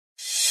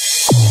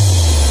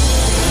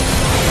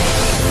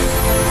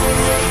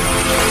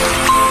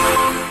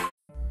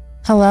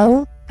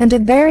Hello, and a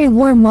very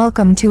warm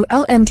welcome to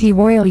LMT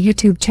Royal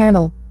YouTube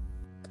channel.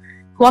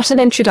 What an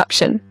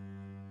introduction.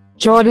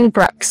 Jordan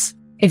Brooks,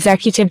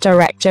 Executive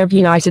Director of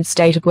United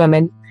States of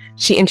Women,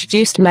 she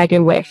introduced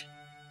Meghan with,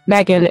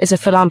 Meghan is a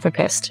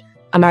philanthropist,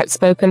 an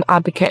outspoken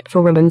advocate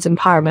for women's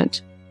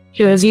empowerment,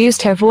 who has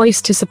used her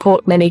voice to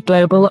support many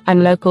global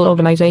and local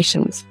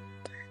organizations.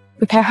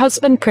 With her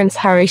husband Prince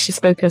Harry, she's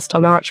focused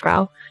on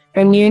Archwell,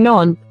 her new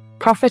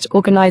non-profit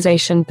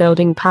organization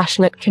building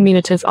passionate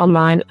communities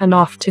online and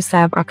off to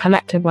serve our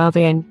collective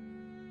well-being.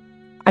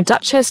 A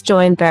Duchess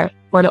joined their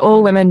When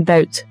All Women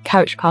Vote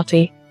couch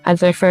party as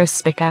their first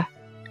speaker.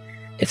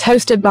 It's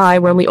hosted by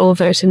When We All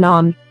Vote, a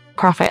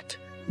non-profit,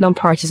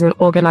 non-partisan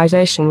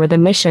organization with a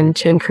mission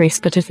to increase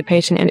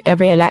participation in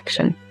every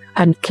election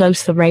and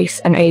close the race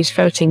and age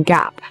voting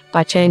gap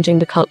by changing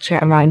the culture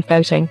around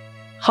voting,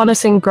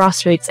 harnessing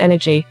grassroots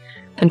energy,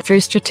 and through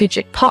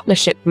strategic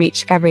partnership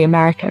reach every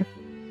American.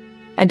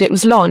 And it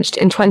was launched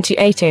in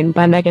 2018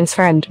 by Meghan's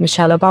friend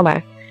Michelle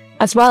Obama,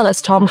 as well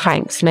as Tom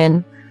Hanks,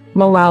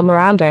 Lin-Manuel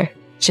Miranda,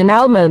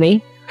 Janelle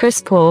Monáe,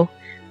 Chris Paul,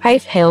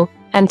 Faith Hill,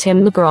 and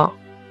Tim McGraw.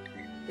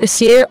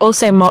 This year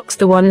also marks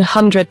the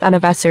 100th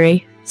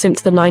anniversary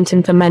since the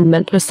 19th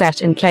Amendment was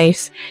set in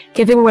place,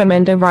 giving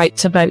women the right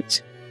to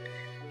vote.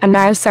 And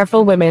now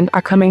several women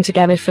are coming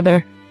together for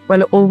the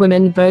When All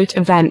Women Vote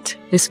event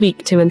this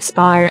week to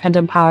inspire and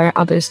empower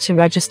others to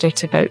register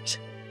to vote.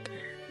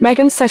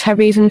 Meghan said her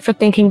reason for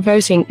thinking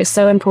voting is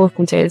so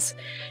important is,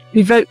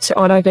 we vote to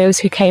honor those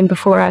who came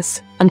before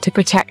us and to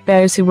protect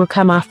those who will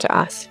come after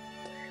us.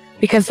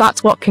 Because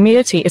that's what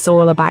community is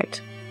all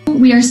about.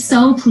 We are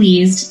so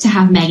pleased to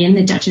have Meghan,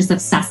 the Duchess of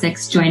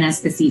Sussex, join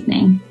us this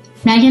evening.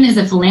 Meghan is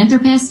a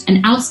philanthropist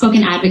and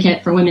outspoken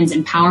advocate for women's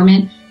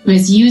empowerment who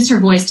has used her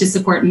voice to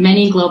support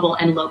many global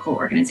and local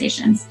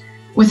organizations.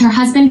 With her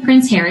husband,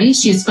 Prince Harry,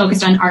 she is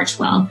focused on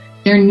Archwell,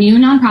 their new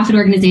nonprofit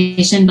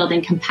organization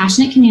building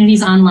compassionate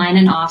communities online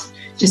and off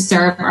to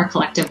serve our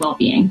collective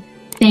well-being.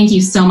 Thank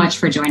you so much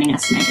for joining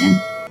us,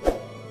 Meghan.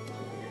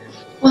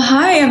 Well,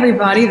 hi,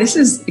 everybody. This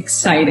is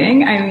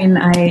exciting. I mean,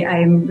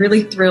 I'm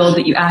really thrilled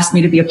that you asked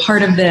me to be a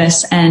part of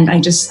this, and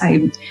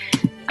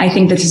I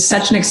think this is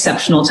such an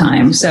exceptional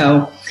time.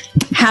 So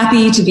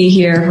happy to be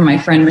here for my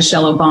friend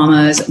Michelle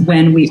Obama's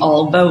When We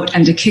All Vote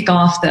and to kick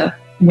off the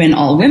When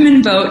All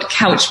Women Vote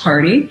couch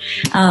party.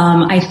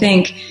 I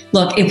think,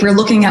 look, if we're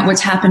looking at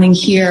what's happening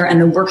here and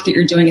the work that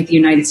you're doing at the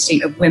United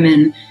States of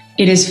Women,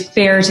 it is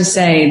fair to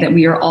say that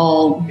we are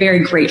all very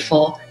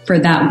grateful for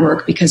that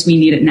work because we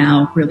need it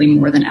now really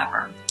more than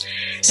ever.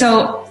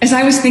 So as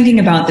I was thinking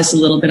about this a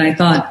little bit, I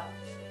thought,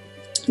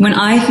 when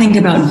I think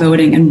about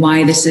voting and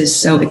why this is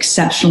so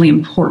exceptionally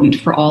important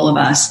for all of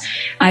us,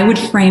 I would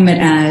frame it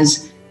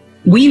as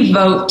we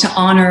vote to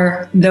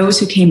honor those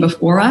who came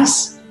before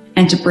us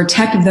and to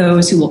protect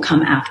those who will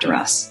come after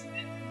us,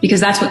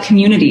 because that's what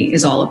community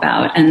is all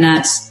about. And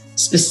that's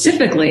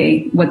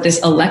specifically what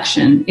this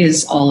election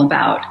is all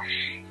about.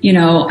 You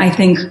know, I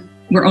think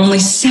we're only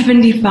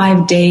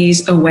 75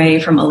 days away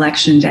from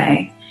Election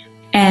Day.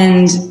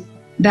 And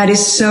that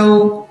is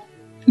so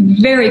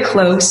very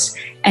close.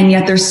 And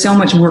yet there's so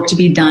much work to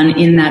be done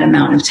in that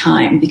amount of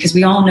time, because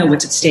we all know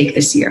what's at stake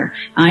this year.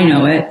 I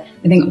know it.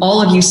 I think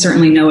all of you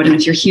certainly know it. And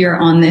if you're here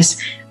on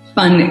this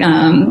fun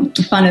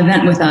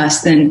event with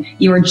us, then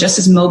you are just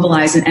as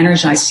mobilized and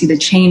energized to see the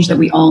change that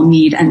we all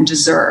need and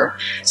deserve.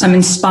 So I'm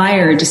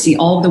inspired to see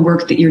all of the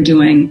work that you're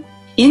doing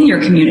in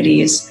your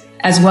communities,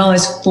 as well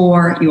as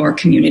for your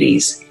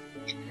communities.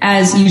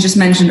 As you just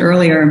mentioned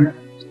earlier,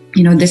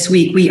 you know, this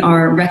week we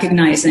are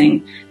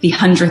recognizing the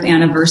 100th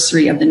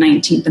anniversary of the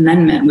 19th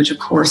Amendment, which of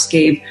course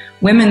gave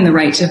women the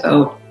right to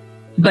vote,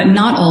 but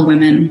not all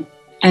women,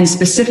 and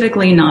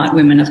specifically not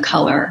women of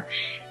color.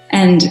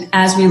 And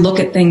as we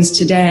look at things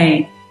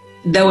today,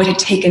 though it had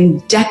taken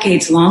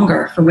decades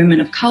longer for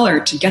women of color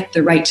to get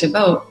the right to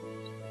vote,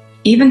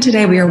 even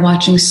today we are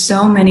watching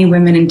so many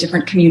women in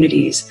different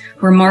communities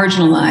who are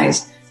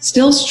marginalized,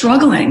 still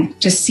struggling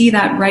to see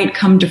that right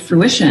come to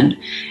fruition.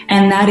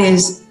 And that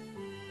is,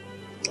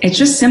 it's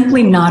just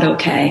simply not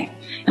okay.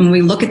 And when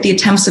we look at the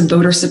attempts of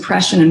voter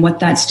suppression and what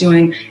that's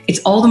doing, it's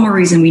all the more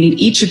reason we need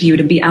each of you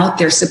to be out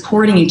there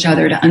supporting each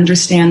other, to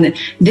understand that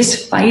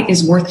this fight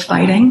is worth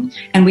fighting,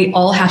 and we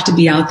all have to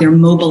be out there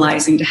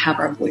mobilizing to have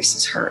our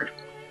voices heard.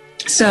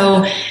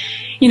 So,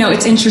 you know,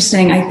 it's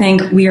interesting. I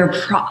think we are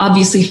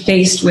obviously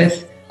faced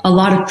with a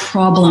lot of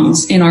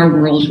problems in our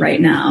world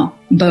right now,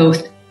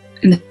 both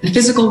in the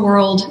physical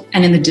world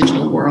and in the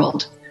digital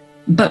world.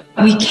 But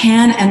we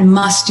can and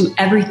must do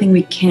everything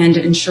we can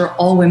to ensure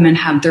all women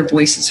have their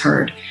voices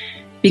heard.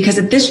 Because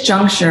at this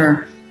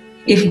juncture,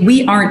 if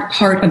we aren't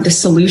part of the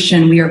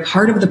solution, we are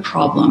part of the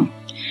problem.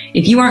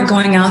 If you aren't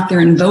going out there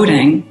and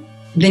voting,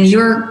 then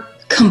you're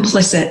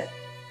complicit.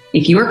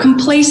 If you are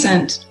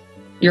complacent,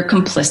 you're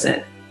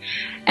complicit.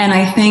 And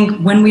I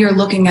think when we are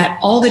looking at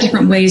all the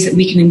different ways that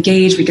we can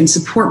engage, we can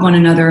support one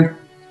another,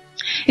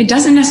 it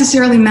doesn't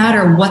necessarily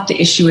matter what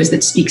the issue is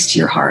that speaks to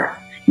your heart.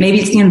 Maybe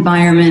it's the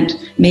environment,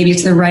 maybe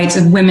it's the rights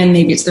of women,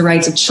 maybe it's the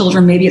rights of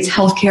children, maybe it's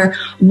healthcare,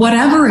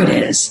 whatever it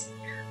is.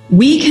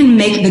 we can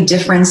make the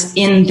difference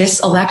in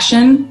this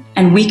election,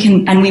 and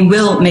we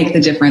will make the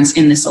difference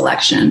in this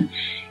election.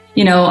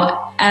 You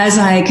know, as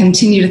I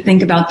continue to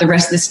think about the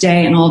rest of this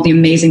day and all the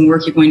amazing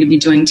work you're going to be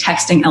doing,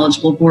 texting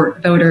eligible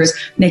voters,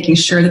 making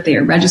sure that they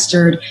are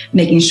registered,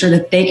 making sure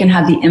that they can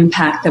have the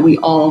impact that we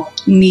all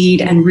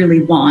need and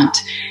really want,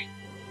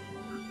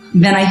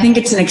 then I think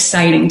it's an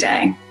exciting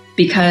day,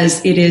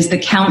 because it is the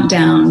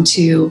countdown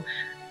to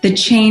the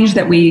change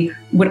that we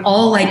would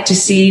all like to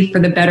see for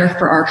the better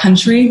for our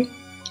country,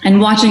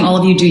 and watching all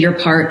of you do your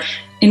part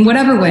in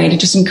whatever way to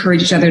just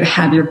encourage each other to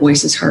have your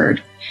voices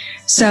heard.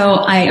 So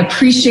I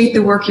appreciate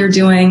the work you're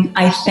doing.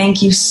 I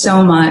thank you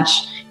so much.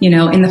 You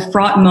know, in the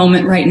fraught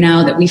moment right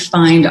now that we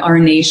find our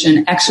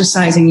nation,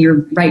 exercising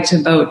your right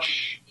to vote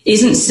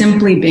isn't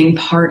simply being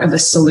part of a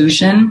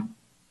solution.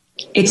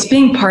 It's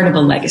being part of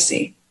a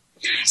legacy.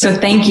 So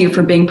thank you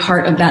for being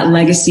part of that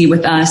legacy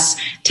with us.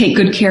 Take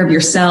good care of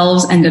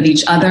yourselves and of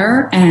each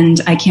other. And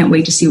I can't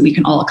wait to see what we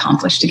can all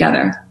accomplish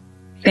together.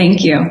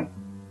 Thank you.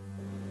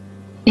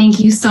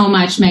 Thank you so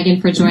much,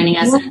 Meghan, for joining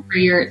us and for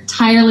your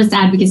tireless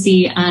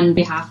advocacy on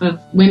behalf of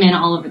women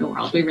all over the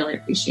world. We really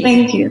appreciate it.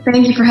 Thank you.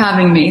 Thank you for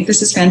having me.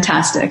 This is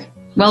fantastic.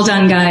 Well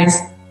done, guys.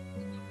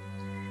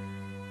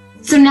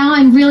 So now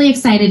I'm really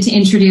excited to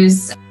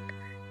introduce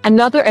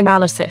another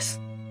analysis.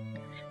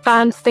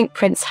 Fans think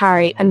Prince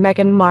Harry and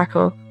Meghan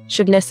Markle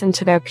should listen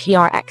to their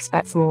PR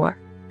experts more.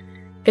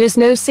 It is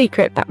no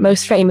secret that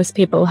most famous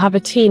people have a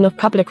team of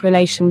public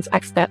relations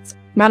experts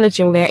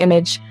managing their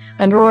image,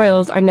 and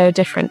royals are no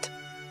different.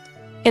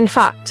 In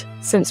fact,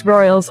 since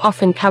royals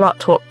often cannot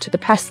talk to the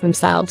press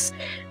themselves,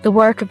 the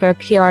work of their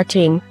PR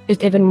team is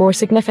even more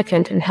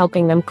significant in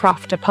helping them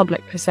craft a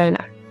public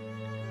persona.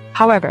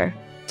 However,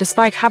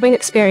 despite having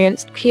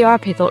experienced PR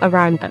people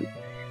around them,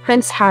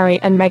 Prince Harry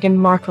and Meghan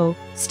Markle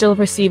still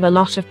receive a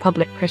lot of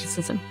public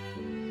criticism.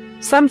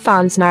 Some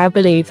fans now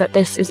believe that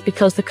this is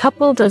because the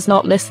couple does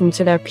not listen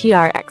to their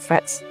PR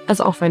experts as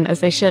often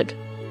as they should.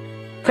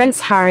 Prince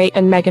Harry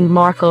and Meghan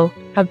Markle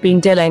have been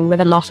dealing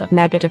with a lot of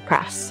negative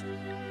press.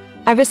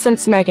 Ever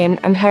since Meghan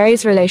and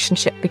Harry's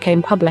relationship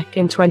became public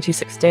in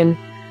 2016,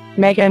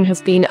 Meghan has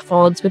been at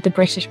odds with the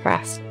British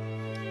press.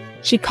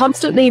 She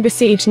constantly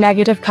received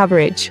negative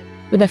coverage,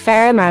 with a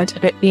fair amount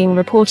of it being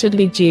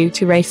reportedly due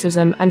to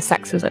racism and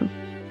sexism.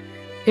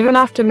 Even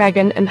after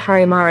Meghan and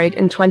Harry married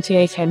in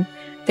 2018,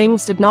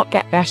 things did not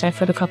get better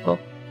for the couple.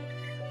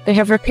 They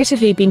have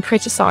repeatedly been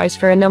criticised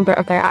for a number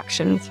of their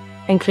actions,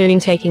 including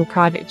taking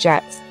private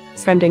jets,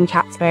 spending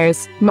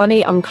taxpayers'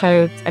 money on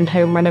clothes and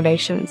home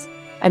renovations,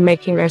 and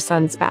making their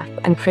son's bath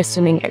and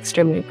christening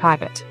extremely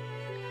private.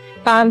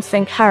 Fans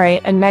think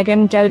Harry and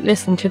Meghan don't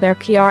listen to their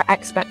PR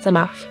experts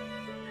enough.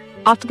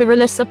 After the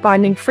release of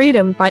Finding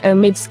Freedom by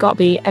Omid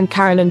Scobie and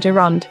Carolyn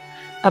Durand,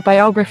 a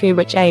biography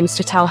which aims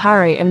to tell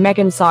Harry and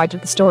Meghan's side of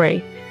the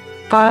story,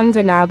 fans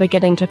are now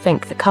beginning to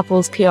think the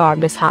couple's PR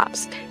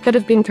mishaps could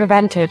have been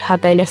prevented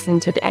had they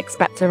listened to the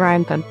experts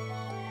around them.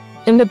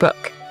 In the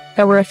book,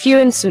 there were a few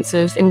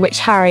instances in which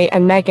Harry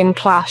and Meghan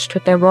clashed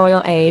with their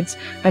royal aides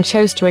and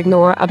chose to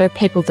ignore other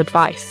people's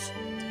advice.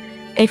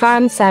 A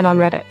fan said on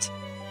Reddit,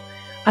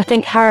 "I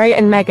think Harry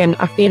and Meghan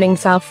are feeling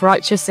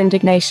self-righteous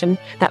indignation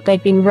that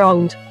they've been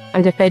wronged,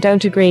 and if they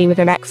don't agree with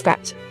an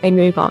expert, they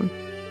move on.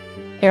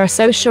 They are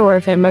so sure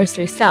of their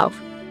mostly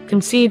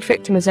self-conceived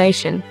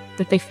victimization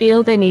that they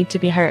feel they need to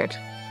be heard."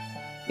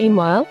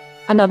 Meanwhile,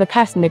 another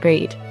person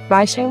agreed,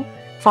 writing,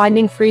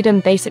 "Finding Freedom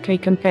basically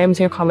confirms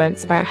your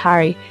comments about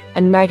Harry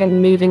and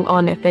Meghan moving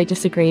on if they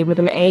disagree with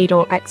an aide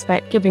or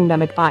expert giving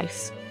them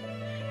advice.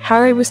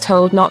 Harry was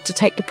told not to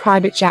take the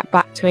private jet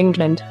back to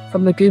England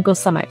from the Google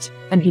summit,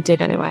 and he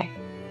did anyway.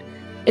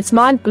 It's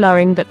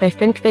mind-blowing that they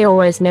think they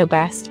always know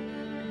best.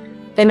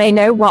 They may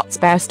know what's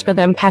best for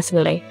them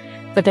personally,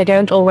 but they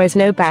don't always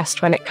know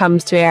best when it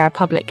comes to their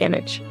public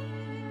image."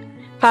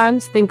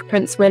 Fans think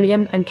Prince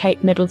William and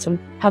Kate Middleton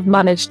have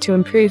managed to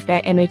improve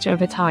their image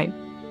over time.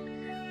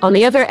 On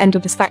the other end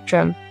of the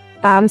spectrum,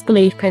 fans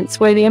believe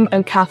Prince William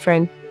and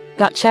Catherine,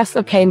 Duchess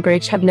of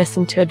Cambridge, have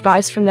listened to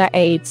advice from their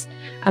aides,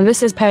 and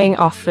this is paying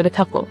off for the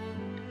couple.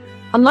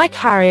 Unlike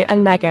Harry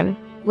and Meghan,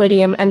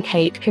 William and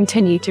Kate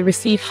continue to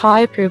receive high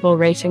approval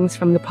ratings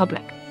from the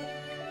public.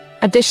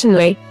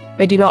 Additionally,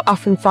 they do not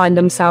often find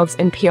themselves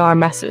in PR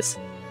messes.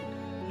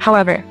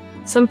 However,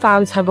 some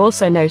fans have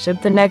also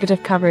noted the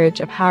negative coverage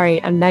of Harry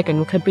and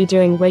Meghan could be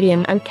doing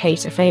William and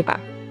Kate a favour.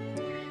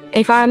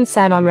 A fan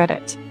said on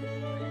Reddit,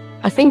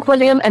 "I think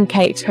William and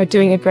Kate are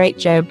doing a great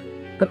job,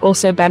 but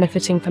also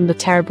benefiting from the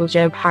terrible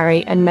job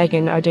Harry and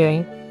Meghan are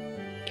doing.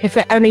 If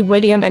it only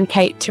William and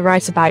Kate to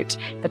write about,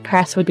 the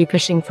press would be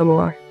pushing for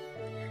more.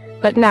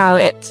 But now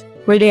it's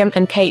William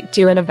and Kate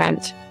do an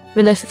event,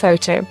 release a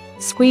photo,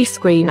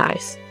 squee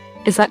nice.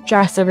 Is that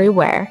dress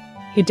everywhere?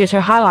 He did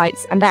her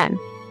highlights, and then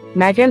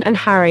Meghan and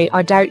Harry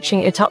are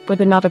douching it up with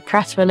another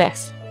press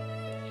release."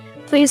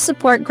 Please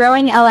support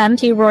growing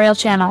LMT Royal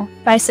channel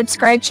by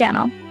subscribe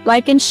channel,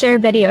 like and share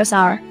videos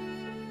our.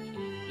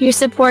 Your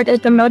support is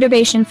the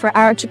motivation for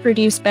our to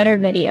produce better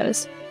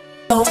videos.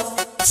 Don't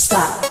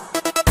stop.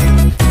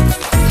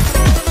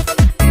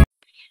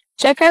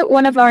 Check out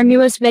one of our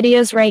newest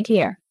videos right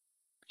here.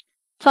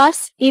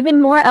 Plus,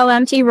 even more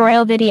LMT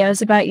Royal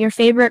videos about your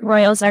favorite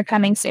royals are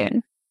coming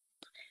soon.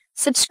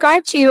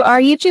 Subscribe to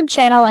our YouTube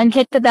channel and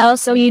hit the bell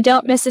so you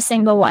don't miss a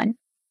single one.